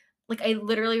 Was like, I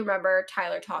literally remember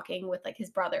Tyler talking with like his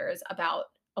brothers about,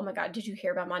 oh my God, did you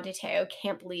hear about Monte Teo?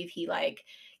 Can't believe he like,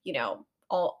 you know,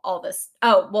 all this.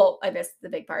 Oh, well, I missed the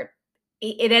big part.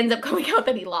 It ends up coming out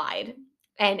that he lied,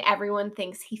 and everyone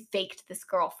thinks he faked this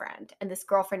girlfriend, and this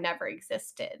girlfriend never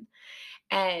existed.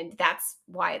 And that's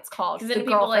why it's called the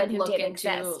girlfriend who didn't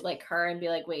exist. Like her and be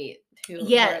like, wait, who?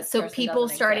 Yeah, so people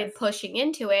started pushing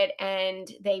into it,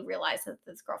 and they realized that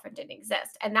this girlfriend didn't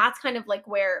exist. And that's kind of like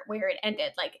where it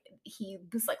ended. Like he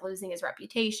was like losing his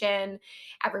reputation.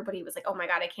 Everybody was like, oh my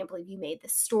God, I can't believe you made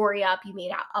this story up. You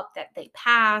made up that they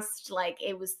passed. Like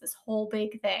it was this whole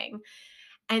big thing.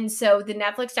 And so the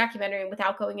Netflix documentary,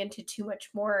 without going into too much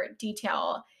more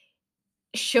detail,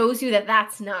 shows you that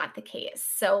that's not the case.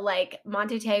 So like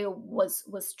Monte Teo was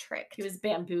tricked. He was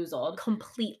bamboozled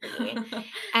completely.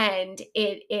 And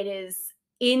it is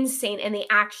insane. And they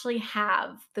actually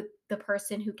have the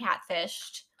person who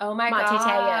catfished Monte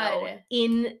Teo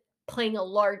in playing a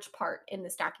large part in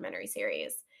this documentary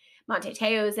series. Monte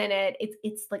Teo's in it.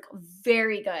 It's like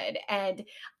very good. And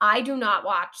I do not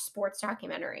watch sports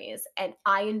documentaries, and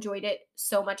I enjoyed it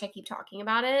so much I keep talking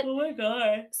about it. Oh my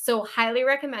God. So highly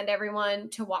recommend everyone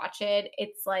to watch it.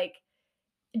 It's like,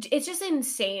 it's just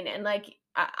insane. And like,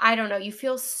 I don't know, you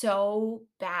feel so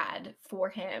bad for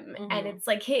him. Mm-hmm. And it's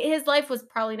like his life was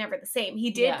probably never the same.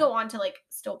 He did go on to like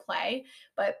still play,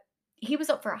 but he was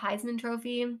up for a Heisman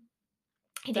Trophy.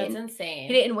 That's insane.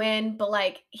 He didn't win, but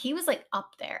like he was like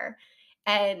up there,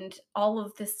 and all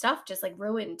of this stuff just like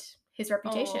ruined his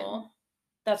reputation. Aww.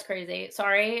 That's crazy.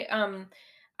 Sorry.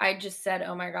 I just said,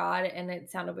 oh my God, and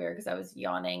it sounded weird because I was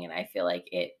yawning, and I feel like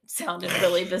it sounded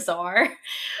really bizarre.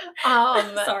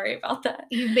 Sorry about that.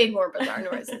 You've made more bizarre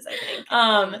noises, I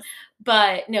think.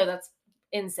 But no, that's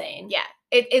insane. Yeah.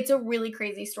 It's a really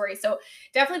crazy story. So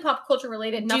definitely pop culture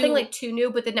related. Nothing like too new,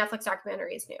 but the Netflix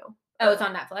documentary is new. Oh, it's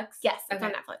on Netflix? Yes, it's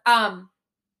on Netflix.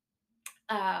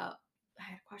 I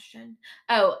had a question.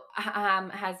 Oh,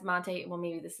 has Monte, well,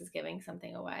 maybe this is giving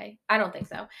something away. I don't think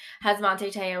so. Has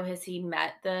Monte Teo, has he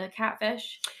met the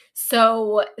catfish?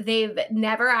 So they've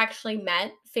never actually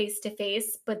met face to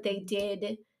face, but they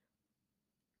did.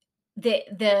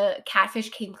 The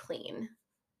catfish came clean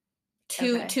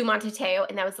to Monte Teo,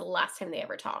 and that was the last time they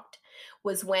ever talked.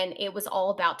 Was when it was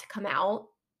all about to come out.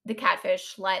 The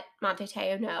catfish let Monte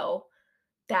Teo know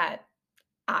that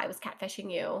I was catfishing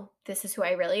you. This is who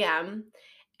I really am.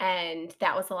 And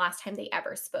that was the last time they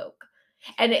ever spoke.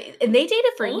 And they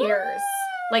dated for years.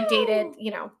 Like dated,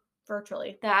 you know,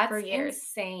 virtually. That's for years.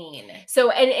 Insane.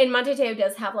 So and Monte Teo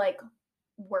does have like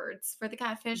words for the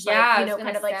catfish. Yeah, like, you know,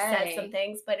 kind of like says some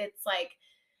things, but it's like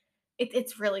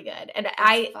it's really good. And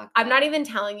I'm not even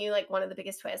telling you like one of the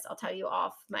biggest twists. I'll tell you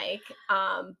off mic.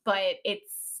 But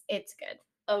it's good.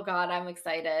 Oh God, I'm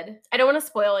excited. I don't want to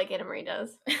spoil like Anna Marie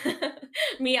does.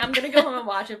 Me, I'm gonna go home and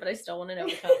watch it, but I still want to know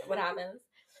what happens.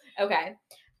 Okay.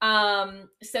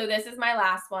 So this is my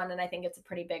last one, and I think it's a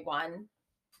pretty big one.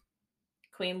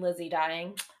 Queen Lizzie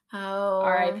dying. Oh.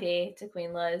 R.I.P. to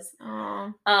Queen Liz.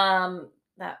 Oh.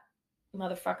 That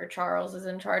motherfucker Charles is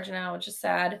in charge now, which is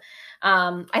sad.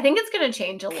 I think it's gonna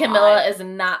change a lot. Camilla is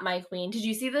not my queen. Did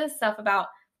you see this stuff about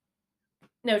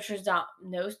Notre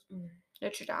Dame?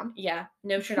 Notre Dame? Yeah.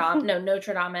 Notre Dame. No,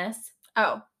 Notre Dame.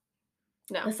 Oh.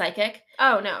 No. The psychic?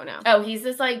 Oh, no. Oh, he's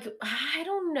this like, I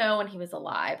don't know when he was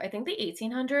alive. I think the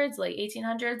 1800s, late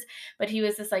 1800s, but he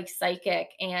was this like psychic,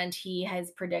 and he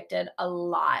has predicted a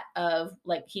lot of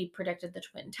like, he predicted the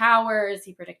Twin Towers,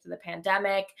 he predicted the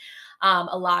pandemic,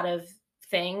 a lot of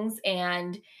things.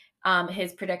 And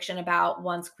his prediction about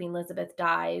once Queen Elizabeth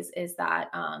dies is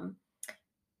that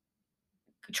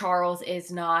Charles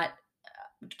is not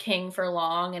king for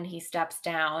long, and he steps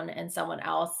down, and someone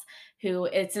else who,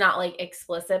 it's not like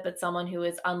explicit, but someone who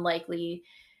is unlikely,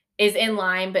 is in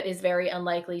line but is very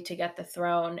unlikely to get the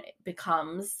throne,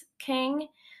 becomes king.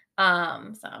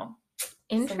 So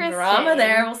interesting. Some drama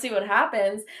there. We'll see what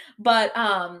happens. But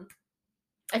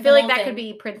I feel like that could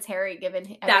be Prince Harry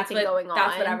given everything going on.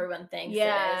 That's what everyone thinks it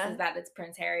is that it's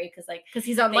Prince Harry because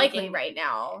he's unlikely right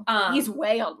now. He's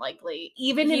way unlikely.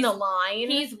 Even in the line.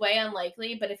 He's way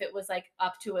unlikely, but if it was like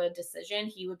up to a decision,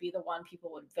 he would be the one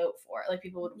people would vote for. Like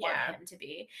people would want him to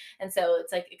be. And so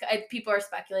it's like people are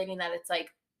speculating that it's like,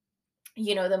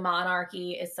 you know, the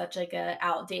monarchy is such like a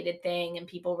outdated thing and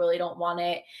people really don't want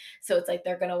it. So it's like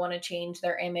they're going to want to change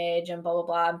their image and blah, blah,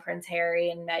 blah. And Prince Harry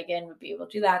and Meghan would be able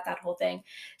to do that whole thing.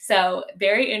 So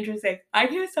very interesting. I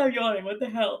can't stop yawning. What the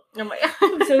hell? Oh my God.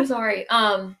 I'm so sorry.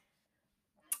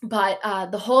 But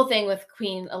the whole thing with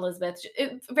Queen Elizabeth,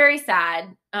 it's very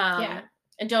sad. I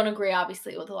don't agree,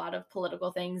 obviously, with a lot of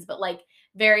political things, but like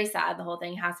very sad. The whole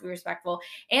thing has to be respectful.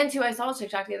 And too, I saw a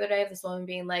TikTok the other day of this woman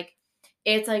being like,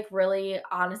 it's like really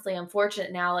honestly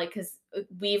unfortunate now, like, because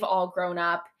we've all grown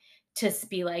up to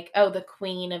be like, oh, the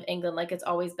Queen of England, like it's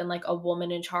always been like a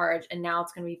woman in charge, and now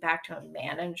it's going to be back to a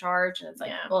man in charge, and it's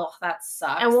like, oh, that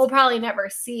sucks. And we'll probably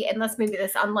never see, unless maybe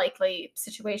this unlikely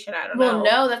situation, I don't know. Well,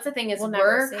 no, that's the thing is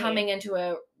we're coming into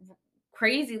a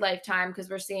crazy lifetime because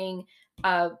we're seeing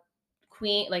a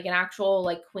queen, like an actual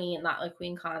like queen, not like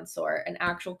queen consort, an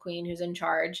actual queen who's in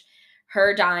charge,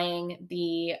 her dying,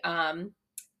 the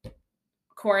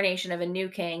coronation of a new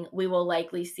king. We will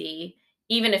likely see,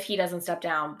 even if he doesn't step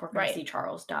down, we're going to see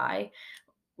Charles die.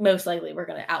 Most likely we're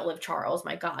going to outlive Charles.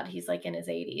 My God, he's like in his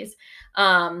 80s.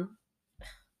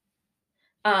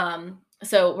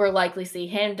 So we're likely see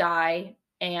him die,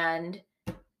 and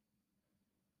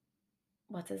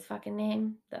what's his fucking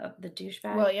name? The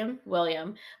douchebag?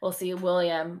 William. We'll see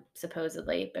William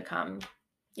supposedly become.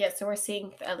 Yeah, so we're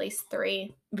seeing at least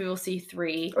 3. We will see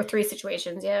 3. Or 3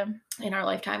 situations, in our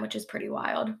lifetime, which is pretty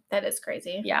wild. That is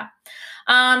crazy. Yeah.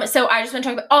 So I just want to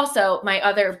talk about, also, my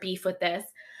other beef with this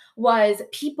was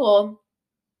people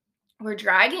were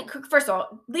dragging, first of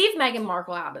all, leave Meghan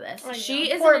Markle out of this.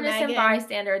 She is an innocent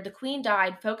bystander. The Queen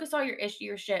died. Focus all your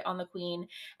shit on the Queen,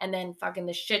 and then fucking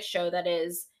the shit show that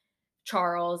is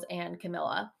Charles and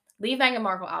Camilla. Leave Meghan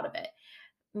Markle out of it.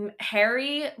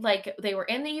 Harry, like, they were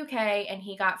in the UK and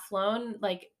he got flown,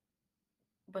 like,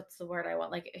 what's the word I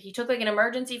want? Like, he took like an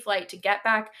emergency flight to get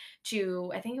back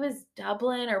to, I think it was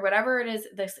Dublin or whatever it is,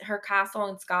 her castle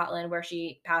in Scotland where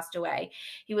she passed away.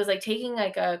 He was like taking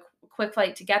like a quick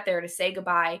flight to get there to say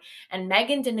goodbye. And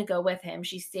Meghan didn't go with him.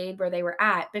 She stayed where they were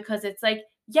at because it's like,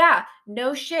 yeah,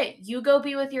 no shit. You go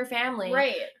be with your family.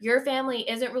 Right. Your family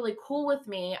isn't really cool with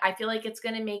me. I feel like it's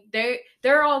going to make,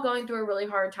 they're all going through a really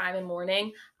hard time in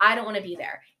mourning. I don't want to be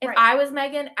there. If I was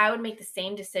Meghan, I would make the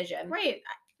same decision. Right.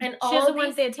 And she doesn't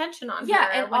want the attention on her. Yeah,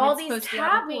 and all these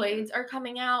tabloids are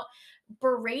coming out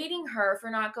berating her for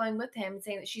not going with him,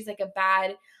 saying that she's like a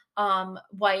bad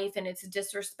wife and it's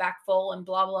disrespectful and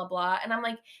blah, blah, blah. And I'm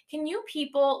like, can you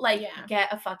people like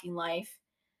get a fucking life?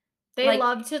 They like,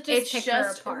 love to just it's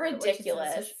just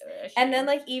ridiculous. And then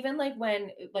like even like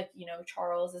when like, you know,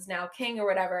 Charles is now king or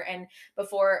whatever, and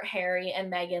before Harry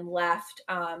and Meghan left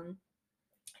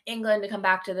England to come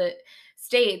back to the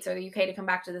States, or the UK to come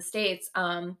back to the States,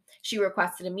 she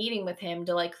requested a meeting with him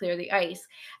to like clear the ice.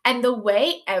 And the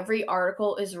way every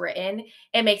article is written,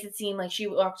 it makes it seem like she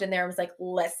walked in there and was like,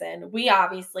 listen, we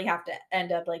obviously have to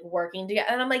end up like working together.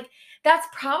 And I'm like, that's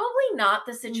probably not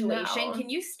the situation. No. Can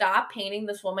you stop painting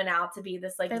this woman out to be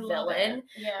this like villain?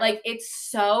 Yeah. Like, it's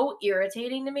so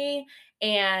irritating to me.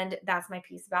 And that's my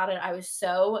piece about it. I was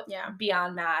so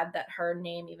beyond mad that her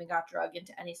name even got dragged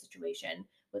into any situation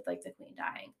with like the Queen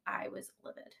dying. I was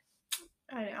livid.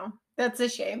 I know. That's a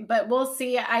shame, but we'll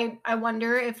see. I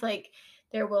wonder if like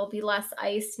there will be less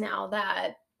ice now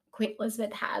that Queen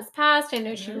Elizabeth has passed. I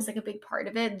know she was like a big part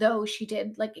of it, though she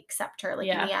did like accept her like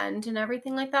in the end and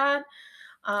everything like that.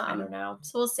 I don't know.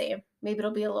 So we'll see. Maybe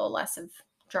it'll be a little less of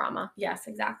drama. Yes,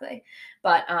 exactly.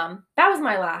 But that was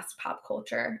my last pop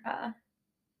culture.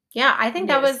 Yeah, I think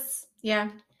that was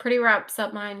pretty wraps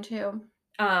up mine too.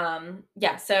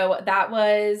 So that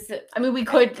was, I mean, we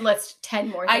could list 10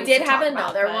 more things. I did have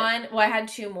another one. Well, I had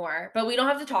 2 more, but we don't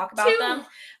have to talk about them.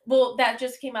 Well, that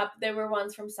just came up. There were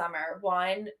ones from summer.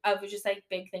 One of just like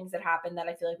big things that happened that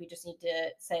I feel like we just need to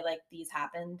say like these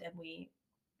happened and we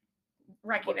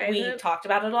recognize it. Talked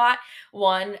about it a lot.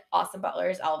 1, Austin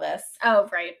Butler's Elvis. Oh,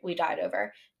 right. We died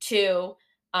over. 2,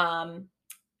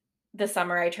 The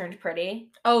Summer I Turned Pretty.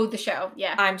 Oh, the show.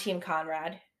 Yeah. I'm Team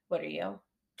Conrad. What are you?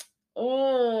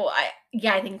 Oh,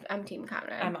 I think I'm Team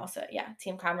Conrad. I'm also,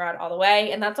 Team Conrad all the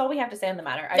way. And that's all we have to say on the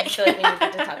matter. I just feel like we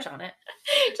need to touch on it.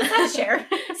 Just have to share.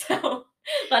 So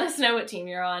let us know what team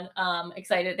you're on.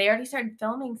 Excited. They already started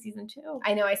filming season 2.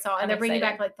 I know, I saw. And they're bringing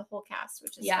back like the whole cast,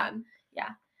 which is fun. Yeah.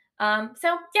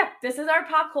 So yeah, this is our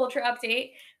pop culture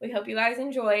update. We hope you guys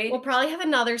enjoyed. We'll probably have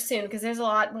another soon because there's a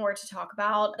lot more to talk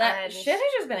about. That shit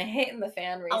has just been a hit in the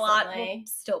fan recently. A lot will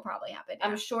still probably happen. Yeah.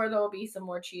 I'm sure there will be some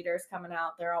more cheaters coming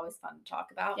out. They're always fun to talk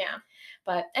about. Yeah.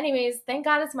 But anyways, thank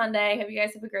God it's Monday. Hope you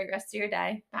guys have a great rest of your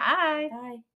day. Bye.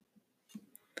 Bye.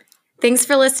 Thanks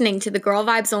for listening to the Girl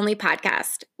Vibes Only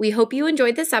podcast. We hope you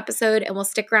enjoyed this episode and will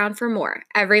stick around for more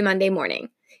every Monday morning.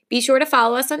 Be sure to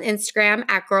follow us on Instagram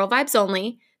at Girl Vibes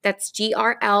Only. That's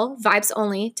GRL Vibes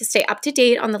Only to stay up to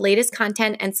date on the latest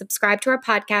content and subscribe to our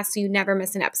podcast so you never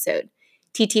miss an episode.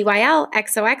 TTYL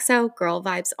XOXO Girl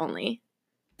Vibes Only.